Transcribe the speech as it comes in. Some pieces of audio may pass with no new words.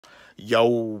Yo,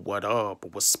 what up?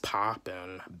 What's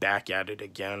poppin'? Back at it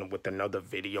again with another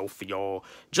video for y'all.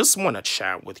 Just want to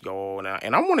chat with y'all,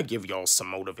 and I want to give y'all some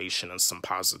motivation and some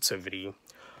positivity.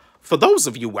 For those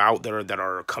of you out there that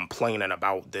are complaining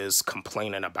about this,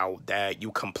 complaining about that, you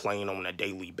complain on a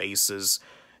daily basis.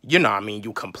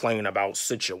 You complain about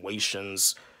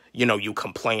situations. You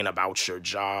complain about your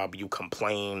job. You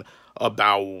complain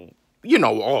about,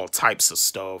 all types of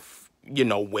stuff,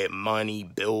 with money,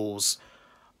 bills.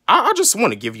 I just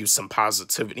want to give you some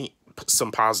positivity,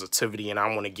 and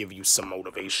I want to give you some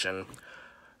motivation.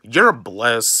 You're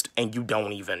blessed and you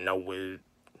don't even know it.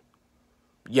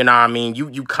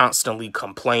 You constantly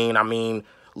complain.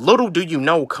 Little do you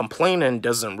know, complaining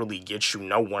doesn't really get you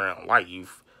nowhere in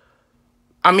life.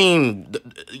 And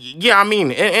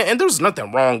there's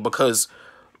nothing wrong because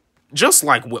just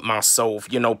like with myself,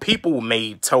 people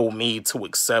may tell me to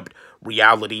accept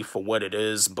reality for what it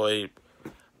is, but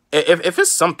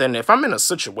if I'm in a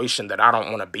situation that I don't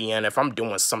want to be in, if I'm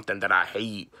doing something that I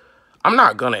hate, I'm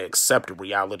not going to accept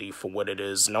reality for what it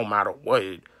is, no matter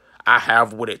what. I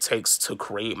have what it takes to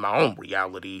create my own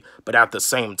reality, but at the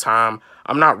same time,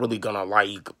 I'm not really going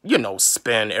to,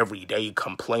 spend every day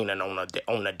complaining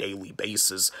on a daily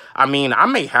basis. I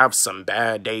may have some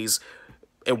bad days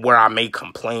where I may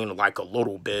complain like a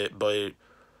little bit, but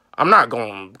I'm not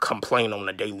going to complain on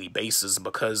a daily basis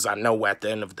because I know at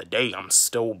the end of the day, I'm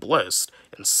still blessed,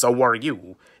 and so are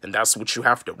you, and that's what you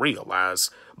have to realize.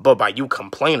 But by you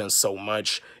complaining so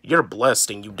much, you're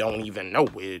blessed and you don't even know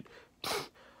it.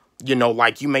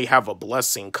 You may have a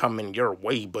blessing coming your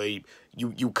way, but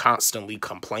you constantly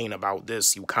complain about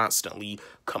this, you constantly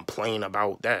complain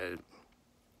about that.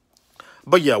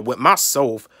 But yeah, with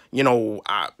myself,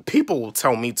 people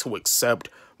tell me to accept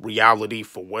reality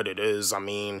for what it is.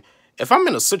 If I'm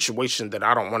in a situation that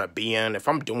I don't want to be in, if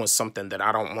I'm doing something that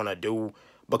I don't want to do,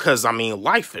 because,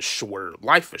 life is short.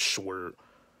 Life is short.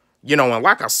 And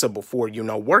like I said before,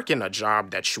 working a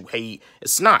job that you hate,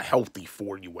 it's not healthy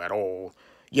for you at all.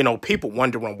 People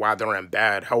wondering why they're in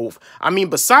bad health.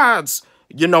 Besides,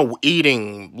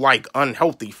 eating, like,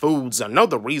 unhealthy foods,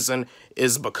 another reason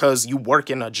is because you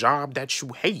work in a job that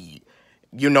you hate.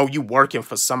 You working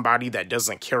for somebody that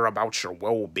doesn't care about your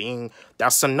well-being.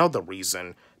 That's another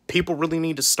reason. People really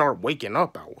need to start waking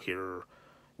up out here.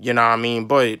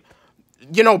 But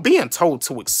being told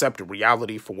to accept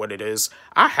reality for what it is,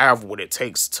 I have what it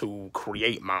takes to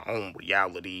create my own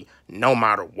reality, no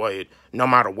matter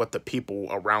what the people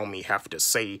around me have to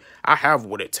say. I have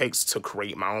what it takes to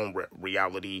create my own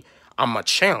reality. I'm a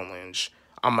challenge.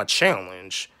 I'm a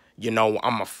challenge.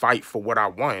 I'm a fight for what I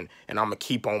want, and I'm going to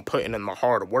keep on putting in the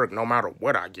hard work no matter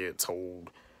what I get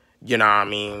told. You know what I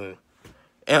mean?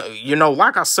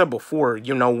 Like I said before,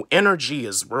 energy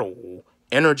is real.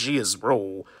 Energy is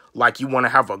real. Like, you want to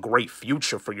have a great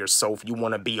future for yourself. You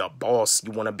want to be a boss.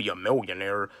 You want to be a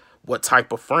millionaire. What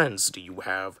type of friends do you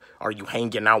have? Are you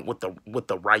hanging out with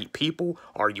the right people?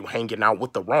 Are you hanging out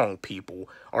with the wrong people?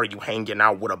 Are you hanging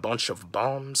out with a bunch of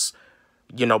bums?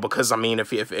 Because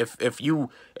if you're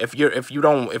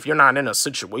not in a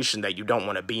situation that you don't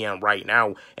want to be in right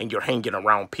now, and you're hanging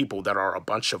around people that are a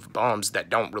bunch of bums that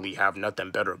don't really have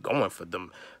nothing better going for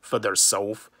them, for their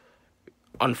self,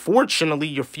 unfortunately,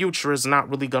 your future is not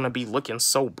really going to be looking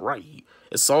so bright.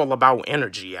 It's all about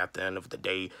energy at the end of the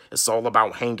day. It's all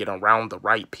about hanging around the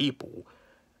right people.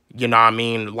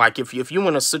 Like, if you're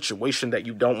in a situation that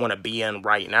you don't want to be in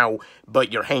right now,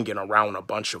 but you're hanging around a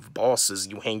bunch of bosses,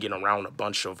 you hanging around a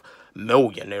bunch of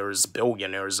millionaires,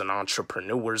 billionaires, and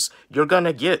entrepreneurs, you're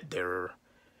gonna get there.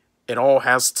 It all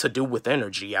has to do with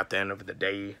energy at the end of the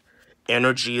day.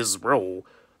 Energy is real.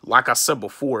 Like I said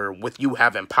before, with you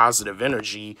having positive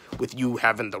energy, with you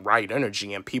having the right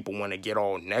energy, and people want to get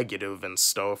all negative and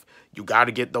stuff, you got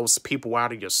to get those people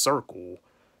out of your circle.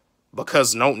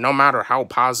 Because no matter how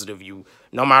positive you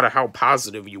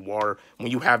are,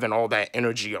 when you having all that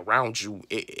energy around you,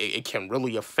 it can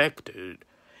really affect it.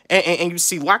 And you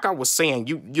see, like I was saying,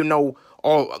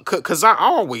 because I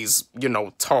always,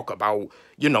 talk about,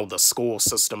 the school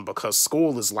system, because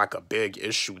school is like a big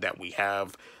issue that we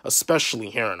have, especially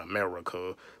here in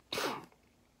America.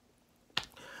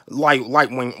 Like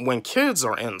when kids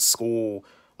are in school,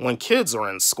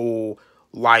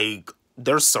 like,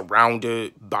 they're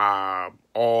surrounded by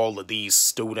all of these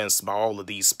students, by all of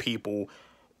these people,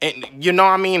 and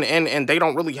and they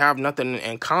don't really have nothing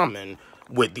in common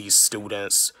with these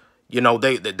students. They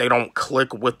don't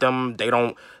click with them. They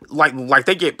don't like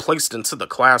they get placed into the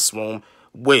classroom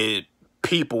with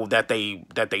people that they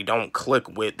don't click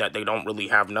with, that they don't really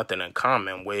have nothing in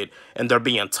common with, and they're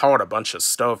being taught a bunch of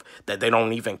stuff that they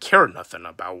don't even care nothing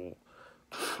about.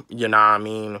 You know what I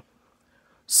mean?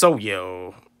 So,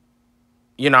 yeah,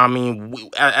 you know what I mean?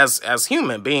 As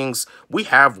human beings, we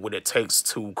have what it takes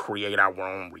to create our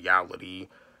own reality.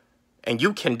 And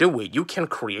you can do it. You can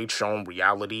create your own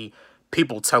reality.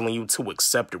 People telling you to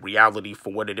accept reality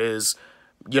for what it is.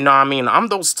 You know what I mean? I'm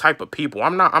those type of people.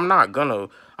 I'm not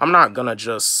gonna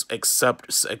just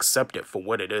accept it for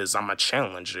what it is. I'm gonna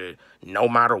challenge it no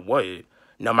matter what.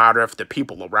 No matter if the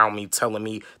people around me telling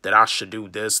me that I should do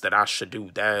this, that I should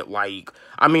do that. Like,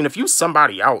 I mean, if you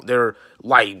somebody out there,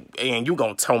 like, and you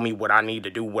gonna tell me what I need to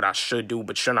do, what I should do,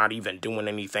 but you're not even doing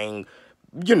anything,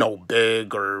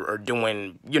 big or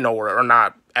doing, or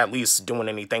not at least doing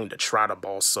anything to try to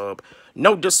boss up.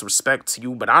 No disrespect to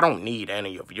you, but I don't need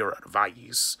any of your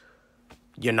advice.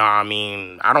 You know what I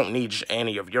mean? I don't need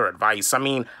any of your advice. I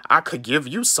mean, I could give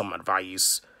you some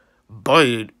advice,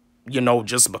 but,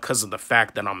 just because of the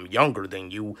fact that I'm younger than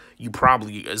you, you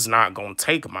probably is not going to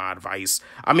take my advice.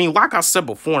 I mean, like I said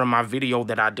before in my video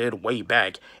that I did way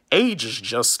back, age is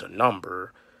just a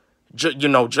number.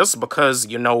 Just because,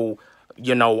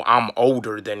 I'm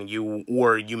older than you,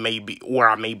 or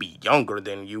I may be younger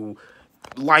than you,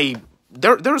 like,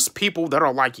 there's people that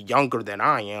are like younger than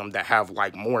I am that have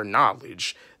like more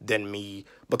knowledge than me,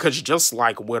 because just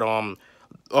like with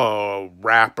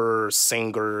rapper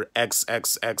singer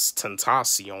XXX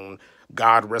Tentacion,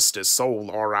 God rest his soul,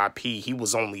 R.I.P., he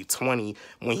was only 20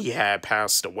 when he had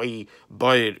passed away,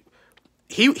 but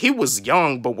he was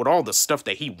young, but with all the stuff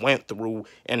that he went through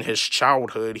in his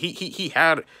childhood,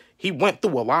 he went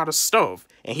through a lot of stuff,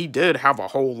 and he did have a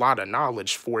whole lot of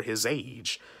knowledge for his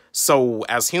age. So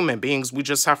as human beings, we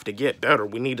just have to get better.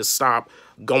 We need to stop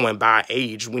going by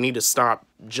age. We need to stop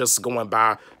just going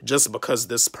by just because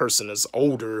this person is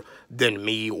older than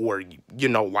me, or,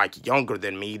 like younger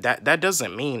than me. That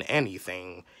doesn't mean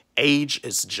anything. Age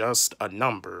is just a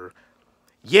number.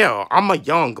 Yeah, I'm a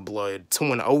young blood.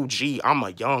 To an OG, I'm a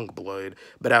young blood.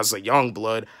 But as a young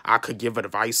blood, I could give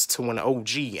advice to an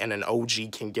OG, and an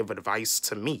OG can give advice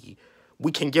to me.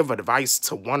 We can give advice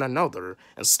to one another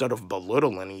instead of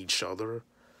belittling each other.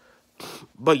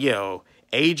 But yeah,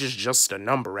 age is just a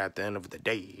number at the end of the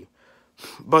day.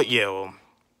 But yeah,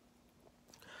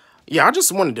 I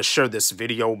just wanted to share this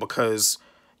video because,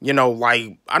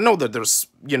 like, I know that there's,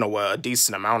 a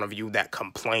decent amount of you that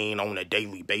complain on a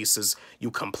daily basis. You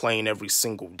complain every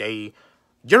single day.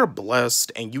 You're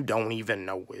blessed and you don't even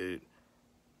know it.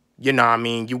 You know what I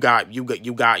mean? You got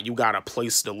a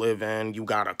place to live in. You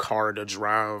got a car to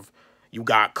drive. You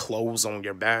got clothes on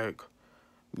your back.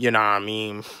 You know what I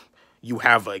mean? You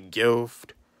have a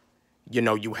gift.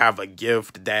 You have a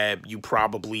gift that you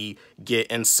probably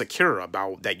get insecure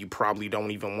about, that you probably don't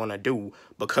even want to do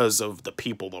because of the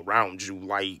people around you.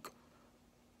 Like,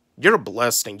 you're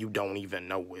blessed and you don't even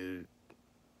know it.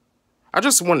 I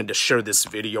just wanted to share this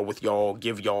video with y'all,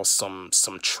 give y'all some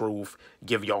truth,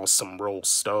 give y'all some real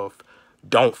stuff.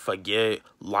 Don't forget,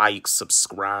 like,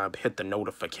 subscribe, hit the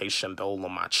notification bell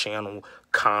on my channel,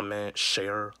 comment,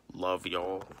 share. Love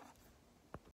y'all.